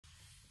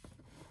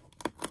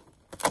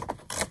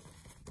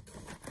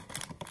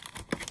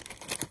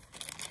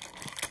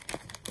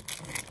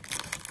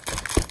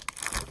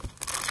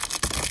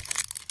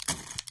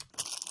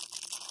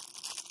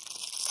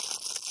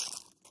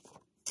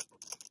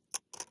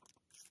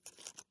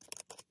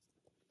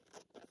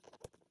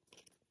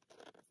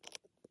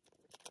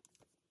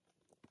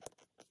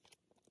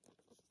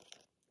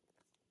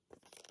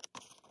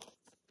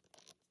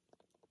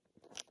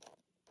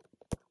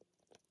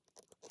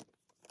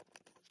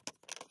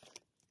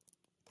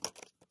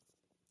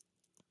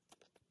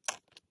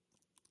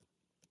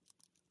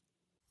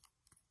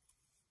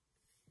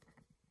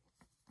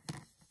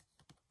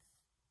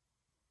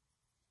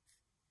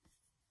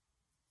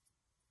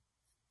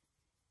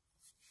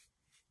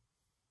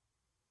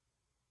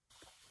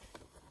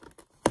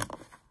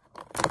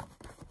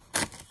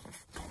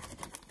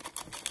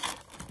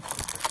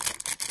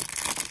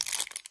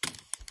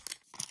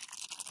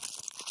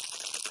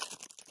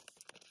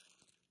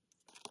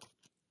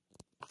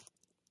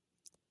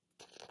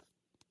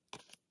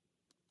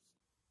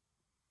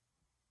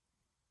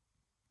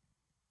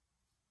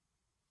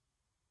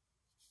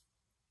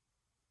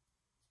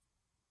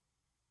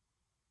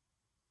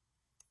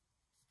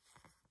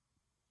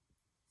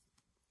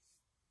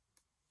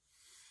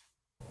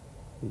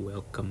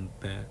Welcome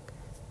back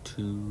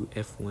to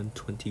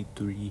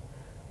F123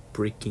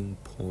 Breaking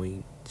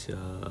Point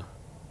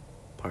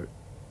Part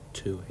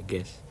 2, I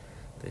guess.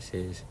 This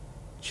is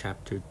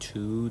Chapter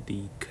 2,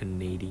 the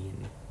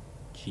Canadian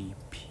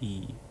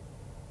GP.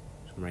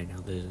 So right now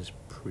this is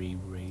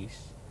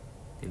pre-race,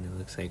 and it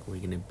looks like we're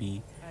going to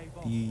be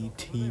the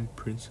team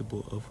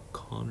principal of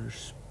Connor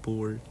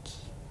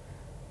Sports.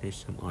 There's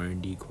some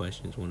R&D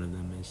questions. One of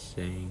them is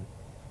saying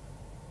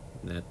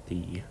that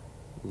the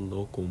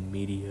local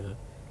media,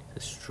 the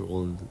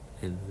Stroll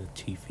and the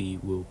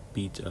TV, will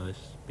beat us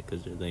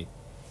because they're like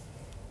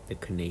the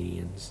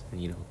Canadians,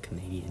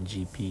 Canadian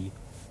GP.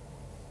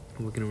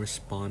 And we're gonna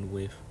respond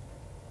with,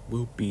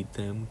 we'll beat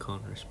them.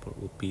 Connor Sport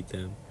will beat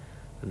them.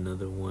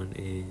 Another one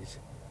is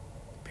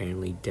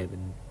apparently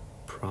Devin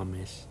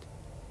promised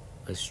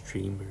a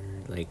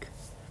streamer like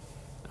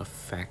a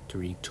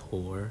factory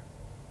tour,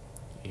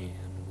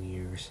 and we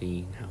are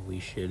seeing how we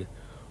should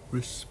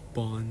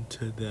respond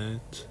to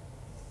that.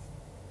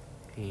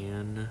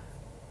 And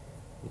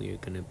we are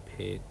gonna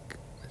pick,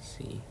 let's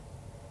see,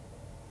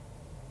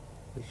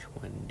 which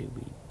one do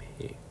we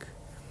pick?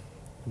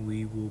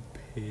 We will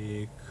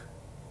pick,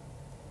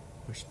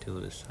 we're still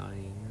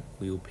deciding,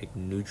 we will pick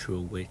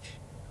neutral, which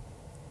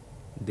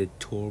the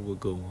tour will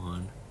go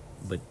on,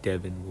 but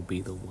Devin will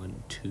be the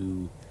one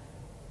to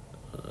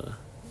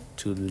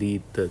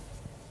lead the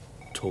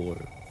tour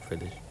for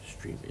the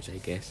streamers, I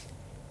guess.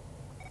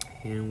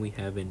 And we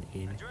have an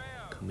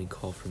incoming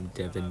call from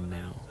Devin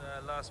now.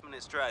 Last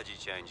minute strategy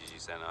changes you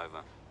sent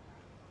over.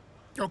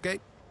 Okay.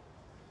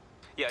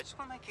 Yeah, I just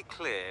want to make it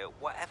clear,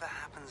 whatever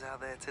happens out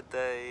there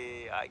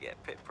today, I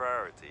get pit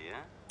priority,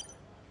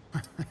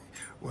 yeah?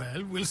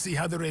 Well, we'll see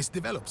how the race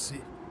develops.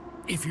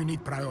 If you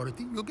need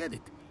priority, you'll get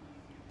it.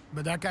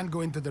 But I can't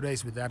go into the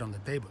race with that on the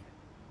table.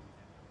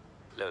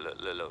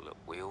 Look.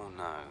 We all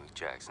know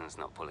Jackson's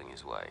not pulling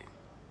his weight.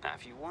 Now,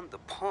 if you want the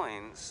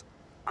points,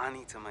 I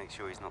need to make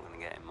sure he's not going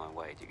to get in my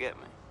way. Do you get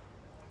me?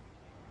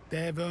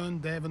 Devin,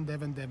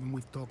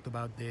 we've talked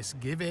about this.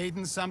 Give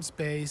Aiden some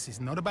space. It's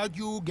not about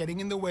you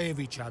getting in the way of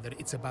each other.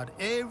 It's about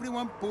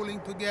everyone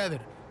pulling together,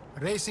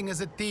 racing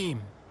as a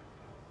team.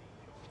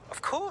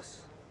 Of course,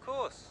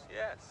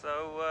 yeah.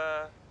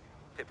 So,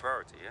 pit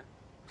priority, yeah?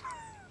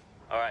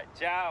 All right,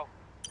 ciao.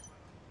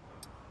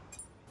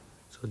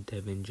 So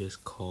Devin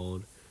just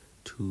called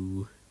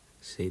to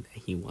say that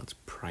he wants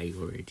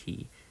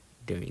priority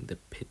during the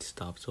pit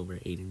stops over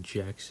Aiden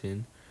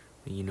Jackson.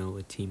 But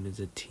a team is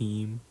a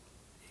team,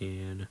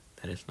 and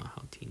that is not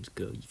how teams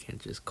go. You can't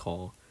just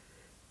call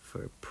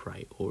for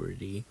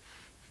priority.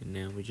 And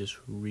now we're just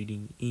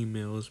reading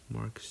emails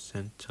Mark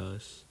sent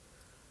us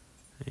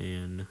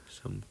and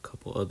some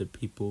couple other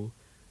people.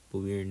 But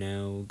we are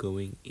now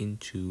going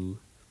into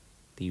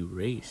the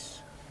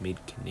race,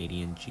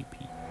 Mid-Canadian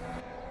GP.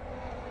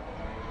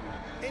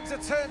 Into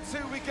turn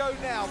 2 we go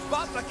now.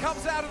 Butler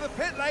comes out of the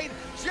pit lane.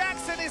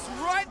 Jackson is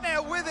right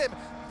now with him.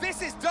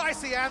 This is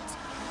dicey, Ant.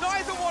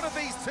 Neither one of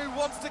these two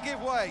wants to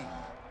give way.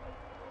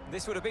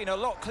 This would have been a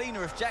lot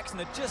cleaner if Jackson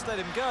had just let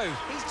him go.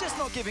 He's just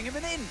not giving him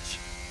an inch.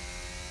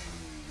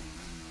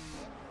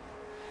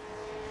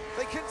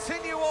 They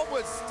continue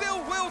onwards, still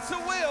wheel to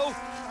wheel,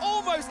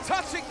 almost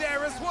touching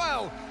there as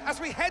well, as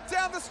we head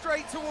down the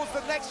straight towards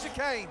the next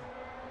chicane.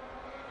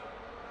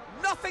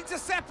 Nothing to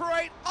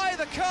separate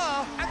either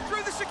car, and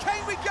through the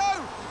chicane we go.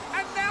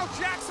 And now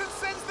Jackson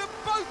sends them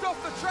both off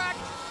the track,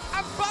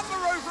 and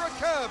Butler over a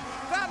curb.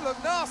 That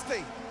looked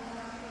nasty.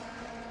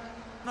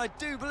 And I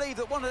do believe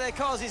that one of their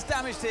cars is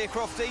damaged here,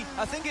 Crofty.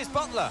 I think it's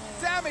Butler.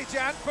 Damage,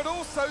 Ant, but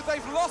also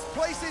they've lost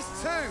places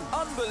too.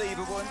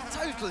 Unbelievable and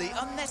totally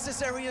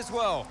unnecessary as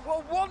well.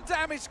 Well, one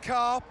damaged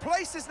car,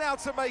 places now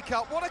to make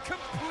up. What a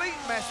complete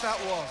mess that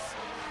was.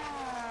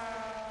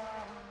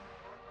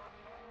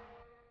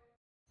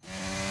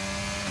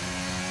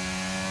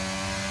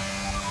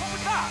 What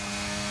was that?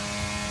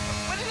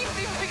 Where did he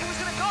even think it was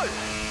going to go?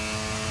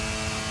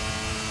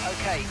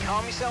 Okay,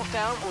 calm yourself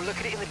down. We'll look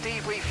at it in the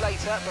debrief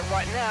later, but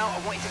right now, I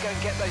want you to go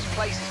and get those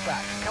places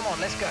back. Come on,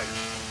 let's go.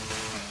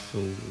 So,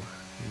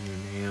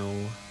 we're now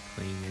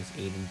playing as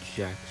Aiden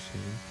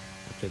Jackson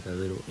after that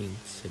little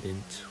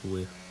incident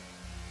with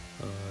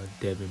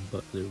Devin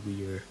Butler.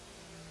 We are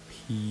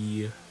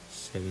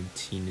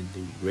P17 in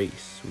the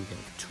race. We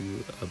have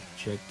two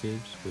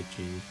objectives, which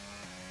is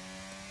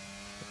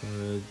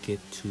get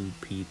to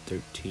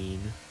P13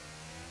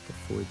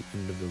 before the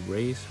end of the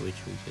race,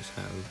 which we just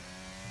have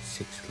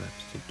 6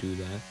 laps to do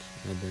that.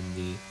 And then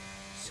the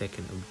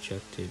second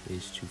objective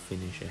is to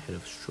finish ahead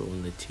of Stroll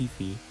and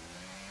Latifi.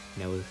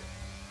 And that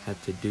had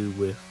to do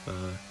with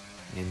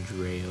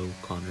Andrea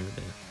O'Connor,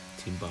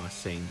 the team boss,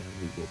 saying that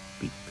we will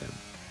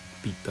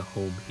beat the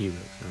home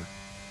heroes.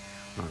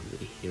 Not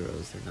really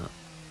heroes, they're not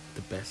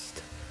the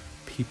best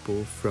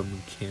people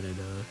from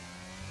Canada.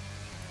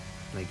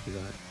 Like you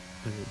got,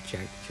 was it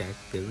Jack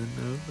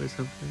Villeneuve or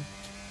something?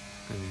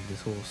 I mean,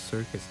 this whole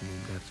circus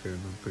named after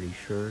him, I'm pretty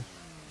sure.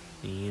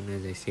 And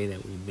as I say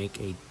that, we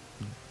make a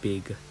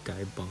big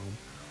dive bomb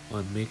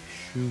on Mick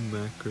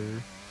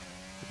Schumacher,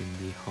 in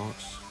the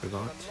Hawks.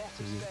 Forgot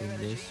using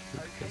this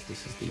because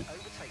this is the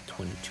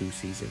 22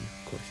 season.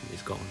 Of course, he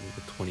is gone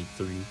over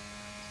 23.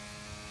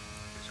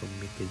 So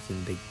Mick is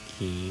in the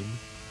game.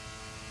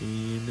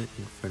 And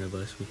in front of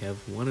us, we have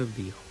one of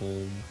the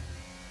home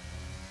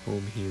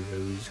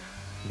heroes,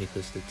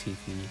 Nicholas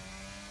Latifi.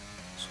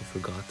 So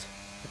forgot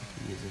that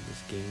he is in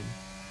this game.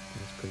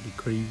 That's pretty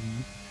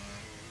crazy.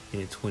 In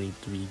a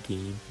 23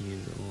 game, he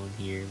is on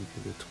here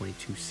because of the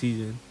 22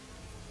 season.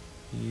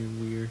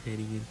 And we are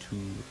heading into,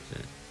 is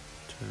that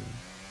turn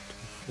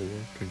 4,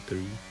 turn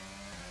 3?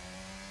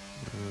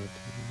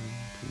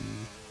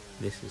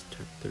 This is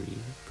turn 3,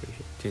 pretty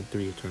sure. Turn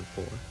 3 or turn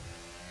 4.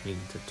 Heading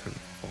into turn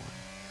 4.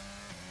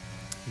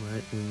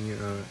 But we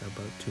are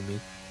about to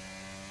make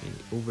an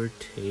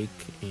overtake,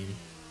 and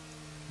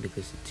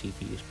because the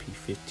TV is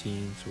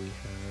P15, so we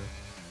have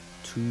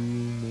 2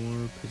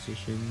 more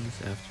positions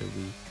after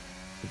we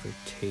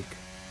overtake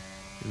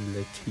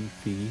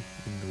Latifi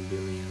in the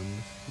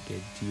Williams. We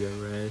get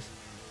DRS,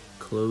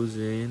 close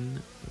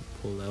in,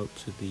 pull out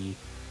to the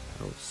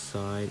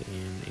outside,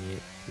 and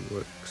it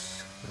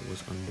works. That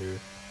was under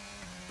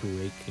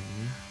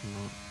braking. I'm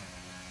not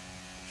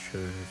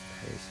sure if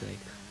that is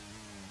like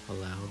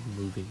allowed,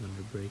 moving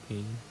under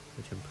braking,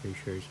 which I'm pretty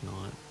sure is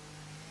not,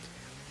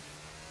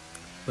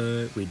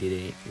 but we did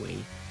it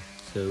anyway.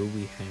 So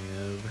we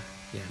have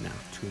now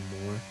 2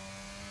 more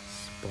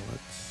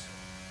spots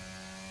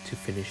to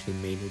finish the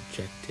main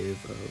objective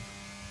of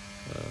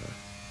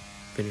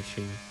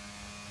finishing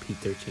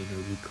P13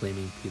 or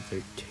reclaiming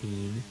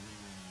P13.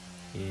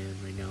 And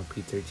right now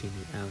P13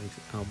 is Alex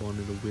Albon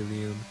in the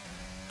William,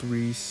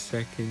 3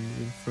 seconds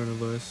in front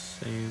of us,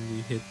 and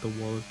we hit the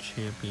wall of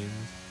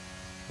champions.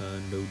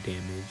 No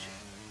damage,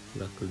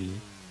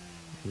 luckily.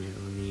 We're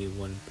only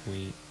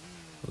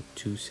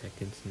 1.2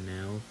 seconds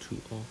now to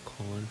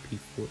Ocon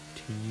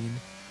P14.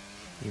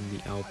 In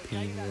the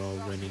Alpine, we're all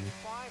running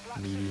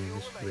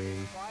mediums,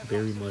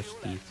 very much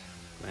the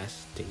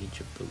last stage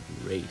of the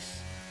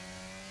race.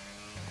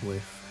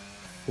 With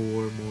 4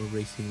 more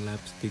racing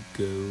laps to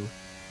go,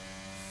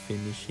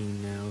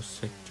 finishing now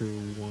sector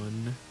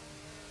 1.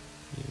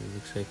 It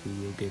looks like we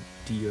will get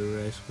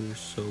DRS. We're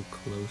so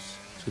close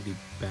to the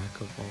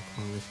back of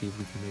Ocon. Let's see if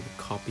we can make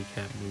a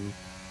copycat move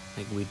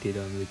like we did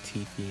on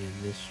Latifi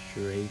in this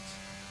straight.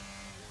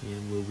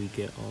 And will we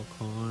get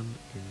Ocon?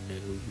 And no,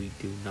 we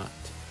do not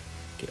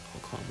get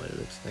Ocon, but it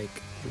looks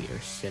like we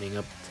are setting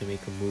up to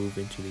make a move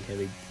into the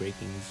heavy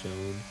braking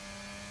zone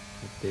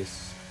with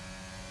this,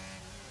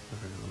 I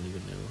don't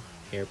even know,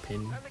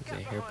 hairpin, is it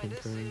a hairpin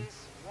turn?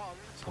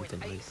 Something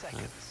like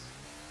that.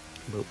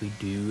 But we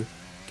do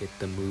get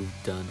the move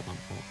done on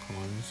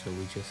Ocon, so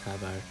we just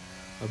have our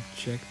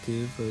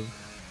objective of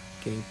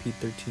getting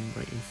P13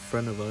 right in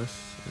front of us.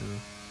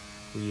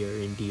 We are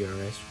in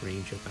DRS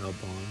range of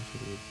Albon, so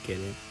we'll get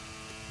it.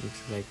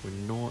 Looks like we're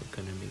not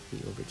gonna make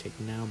the overtake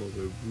now, but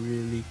we're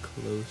really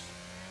close.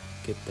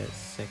 Get that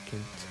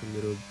second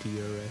little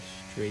DRS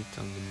straight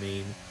on the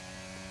main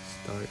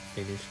start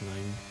finish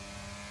line,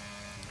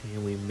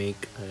 and we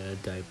make a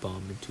dive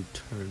bomb into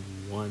turn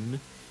 1,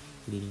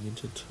 leading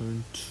into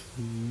turn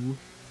 2.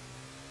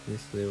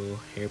 This little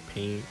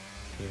hairpin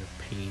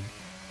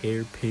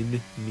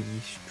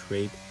mini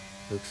straight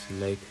looks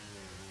like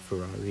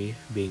Ferrari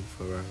being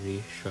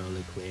Ferrari. Charles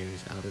Leclerc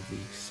is out of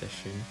the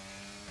session.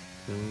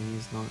 No,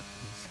 he's not.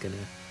 He's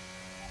gonna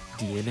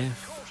DNF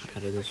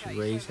out of this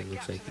race. It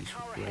looks like he's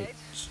right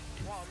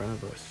in front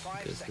of us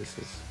because this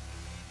is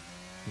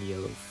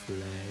yellow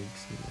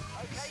flags.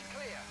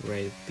 He's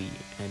right at the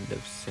end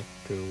of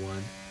sector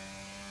 1.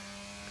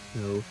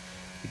 So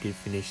we did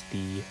finish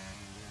the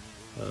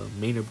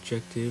main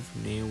objective.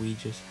 Now we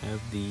just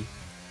have the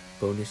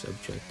bonus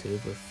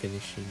objective of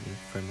finishing in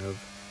front of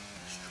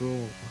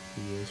Stroll.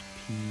 He is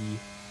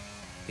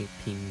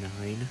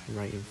P9,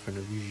 right in front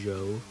of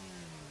Zhou.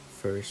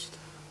 First,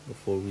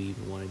 before we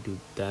even want to do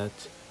that,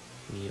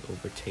 we need to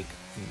overtake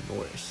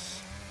Norris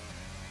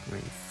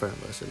right in front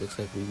of us. It looks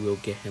like we will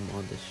get him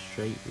on the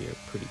straight. We are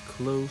pretty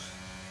close.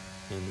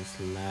 And this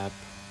lap,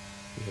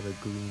 we have a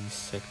green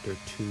sector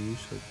 2,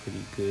 so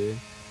pretty good.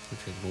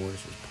 Looks like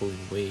Norris is pulling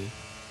away.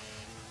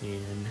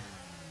 And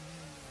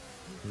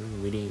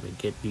we didn't even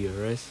get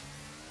DRS,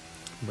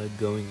 but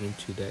going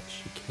into that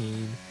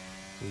chicane,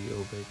 we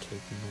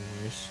overtake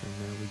Norris, and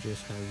now we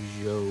just have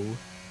Zhou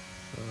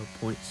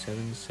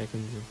 0.7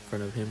 seconds in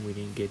front of him. We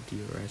didn't get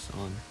DRS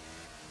on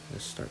the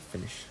start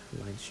finish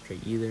line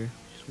straight either,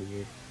 which is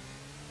weird.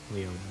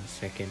 We are 1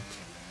 second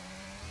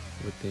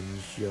within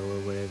Zhou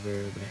or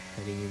whatever, but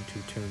heading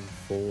into turn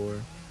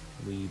 4,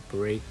 we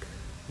brake.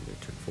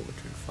 Turn 4,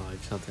 turn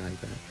 5, something like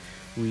that.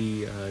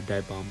 We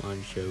dive bomb on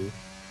Zhou,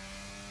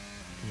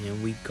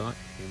 and we got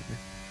him.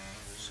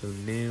 So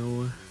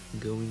now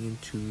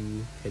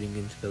heading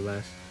into the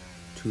last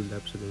 2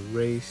 laps of the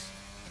race,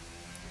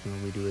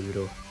 and we do a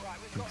little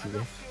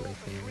drift right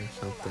there or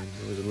something.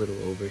 It was a little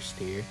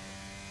oversteer,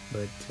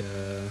 but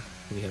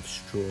we have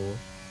Stroll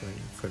right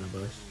in front of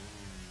us,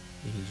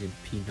 and he's in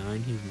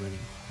P9. He's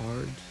running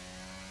hard.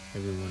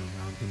 Everyone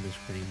around him is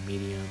running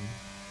medium.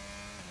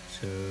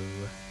 So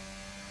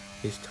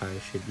his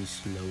tires should be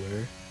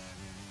slower,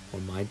 or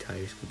my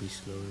tires could be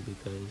slower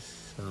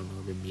because I don't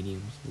know, the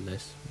medium's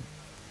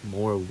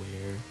more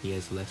wear. He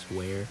has less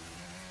wear,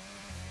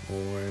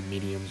 or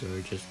mediums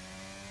are just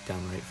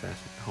downright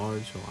fast and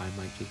hard, so I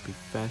might just be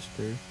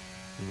faster.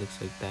 It looks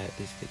like that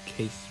is the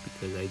case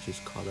because I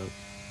just caught up.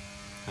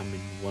 I'm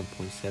in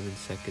 1.7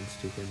 seconds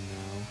to him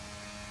now,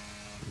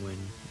 when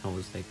I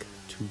was like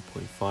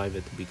 2.5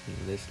 at the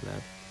beginning of this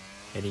lap,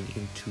 heading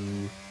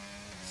into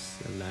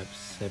lap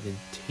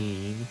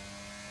 17,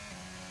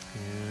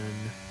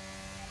 and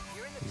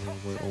then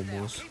we're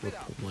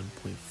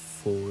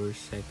 1.4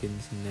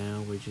 seconds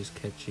now. We're just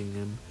catching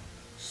him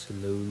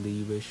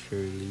slowly but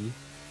surely,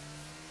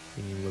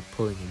 and we're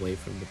pulling away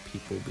from the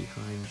people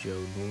behind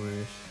Joe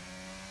Norris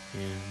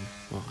and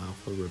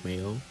Alfa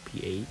Romeo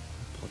P8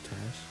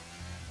 Bottas.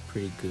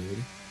 Pretty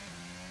good.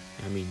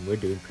 I mean, we're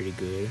doing pretty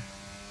good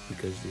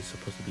because it's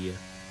supposed to be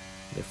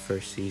the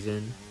first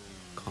season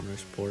Connor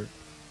Sport,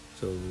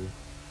 so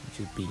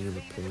just beating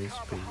the points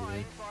pretty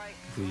good.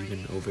 If we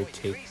even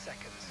overtake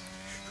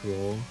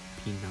Stroll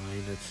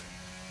P9, that's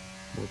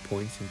more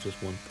points than just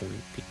 1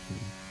 point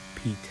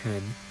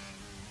P10.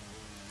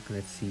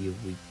 Let's see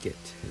if we get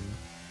him.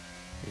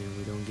 And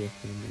we don't get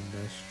him in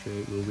that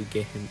straight. Will we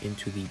get him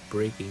into the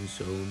braking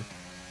zone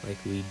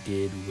like we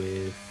did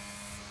with...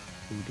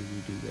 Who did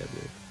we do that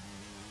with?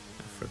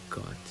 I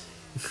forgot.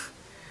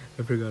 I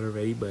forgot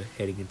already, but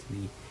heading into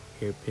the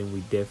hairpin,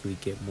 we definitely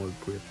get more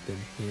grip than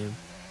him.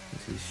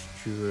 Into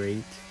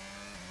straight.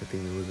 I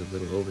think there was a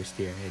little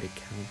oversteer. I had a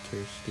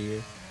counter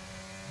steer.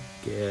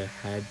 Yeah,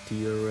 had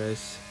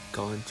DRS,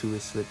 gone to a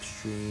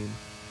slipstream,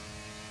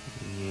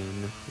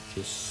 and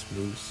just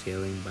smooth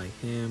sailing by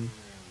him.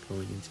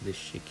 Going into the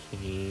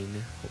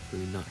chicane,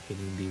 hopefully not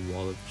hitting the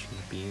wall of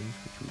champions,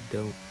 which we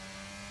don't.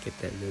 Get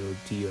that little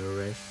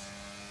DRS,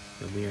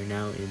 and we are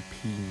now in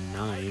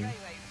P9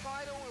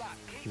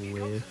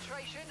 with,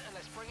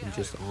 I'm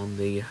just on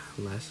the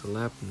last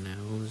lap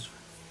now. This is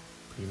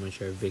pretty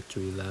much our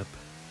victory lap.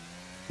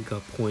 We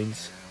got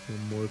points. What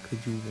more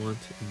could you want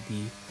in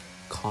the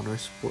Connor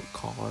Sport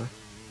car?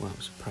 Well,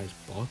 I'm surprised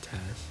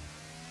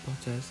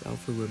Bottas,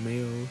 Alfa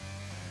Romeo,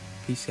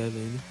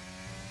 P7.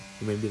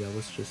 Maybe that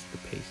was just the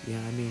pace.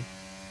 Yeah, I mean,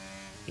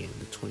 in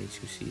the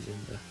 22 season,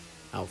 the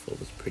Alpha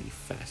was pretty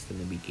fast in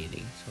the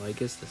beginning, so I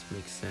guess this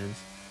makes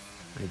sense.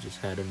 I just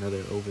had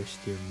another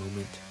oversteer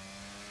moment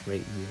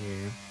right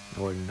there,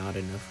 or not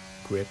enough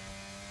grip.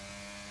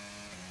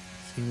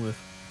 Same with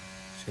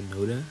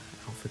Tsunoda,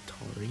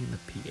 AlphaTauri in the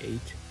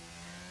P8.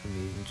 I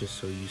mean, I'm just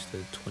so used to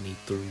the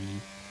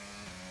 23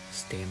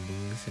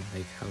 standings and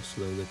like how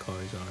slow the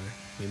cars are.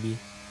 Maybe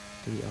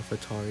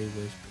AlphaTauri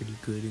was pretty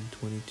good in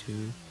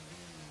 22.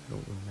 I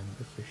don't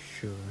remember for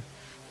sure.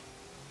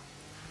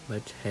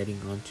 But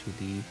heading on to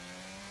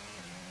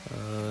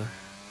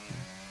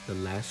the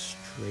last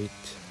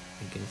straight,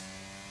 I guess,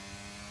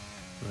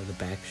 or the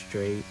back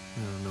straight. I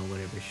don't know,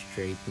 whatever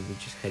straight. But we're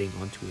just heading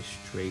onto a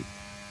straight,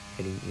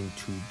 heading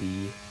into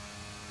the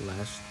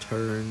last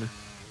turn.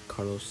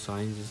 Carlos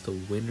Sainz is the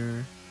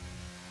winner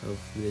of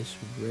this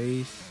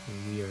race,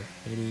 and we are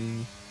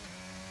heading.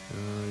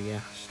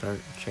 Start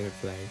checkered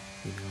flag.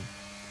 You know,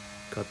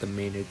 got the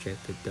main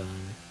objective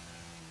done.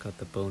 Got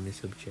the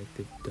bonus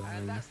objective done.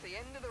 And that's the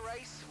end of the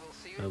race. We'll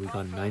see you We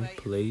got 9th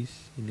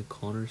place in the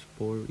Connor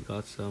Sport. We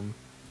got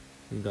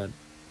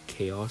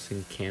Chaos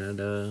in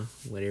Canada,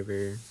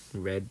 whatever,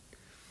 red,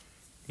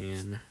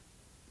 and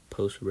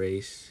post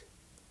race,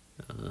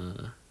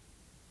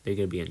 they're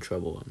gonna be in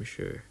trouble, I'm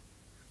sure,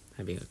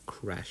 having a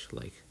crash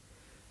like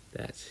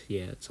that.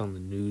 Yeah, it's on the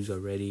news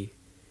already.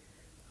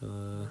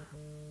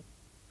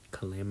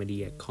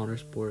 Calamity at Connor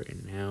Sport,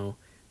 and now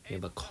we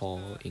have a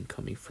call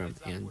incoming from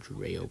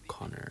Andrea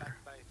O'Connor.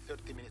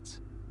 30 minutes.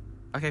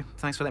 Okay,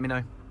 thanks for letting me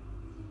know.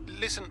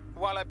 Listen,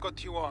 while I've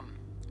got you on,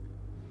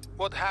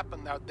 what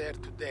happened out there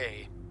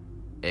today?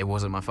 It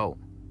wasn't my fault.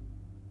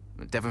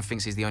 Devon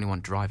thinks he's the only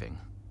one driving.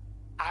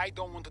 I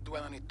don't want to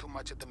dwell on it too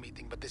much at the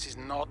meeting, but this is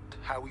not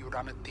how you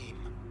run a team.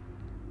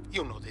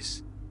 You know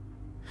this.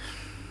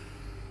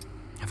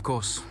 Of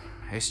course.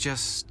 It's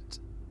just...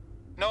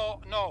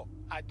 No,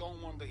 I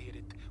don't want to hear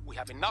it. We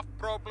have enough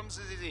problems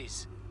as it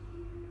is.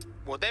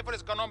 Whatever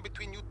has gone on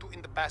between you two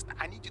in the past,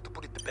 I need you to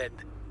put it to bed.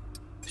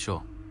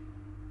 Sure.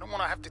 I don't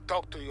want to have to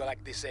talk to you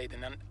like this,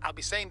 Aiden, and I'll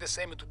be saying the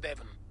same to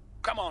Devon.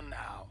 Come on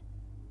now.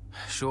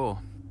 Sure.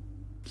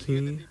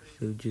 Okay,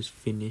 so just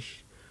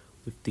finished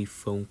with the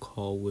phone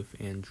call with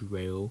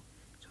Andrea.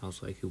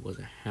 Sounds like he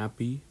wasn't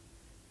happy.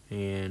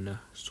 And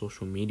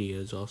social media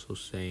is also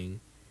saying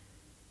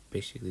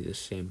basically the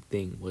same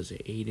thing. Was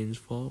it Aiden's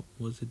fault?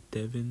 Was it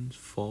Devon's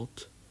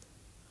fault?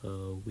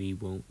 We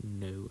won't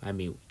know. I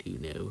mean, we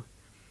do know.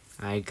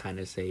 I kind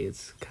of say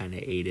it's kind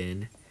of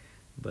Aiden.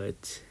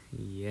 But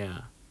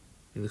yeah,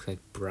 it looks like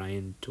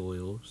Brian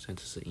Doyle sent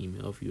us an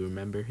email. If you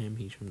remember him,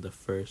 he's from the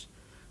first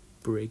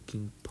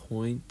Breaking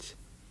Point.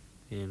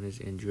 And there's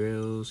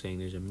Andrea saying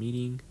there's a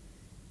meeting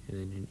and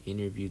then an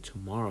interview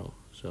tomorrow.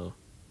 So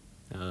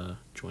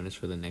join us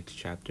for the next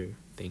chapter.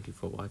 Thank you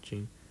for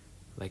watching.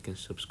 Like and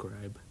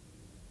subscribe.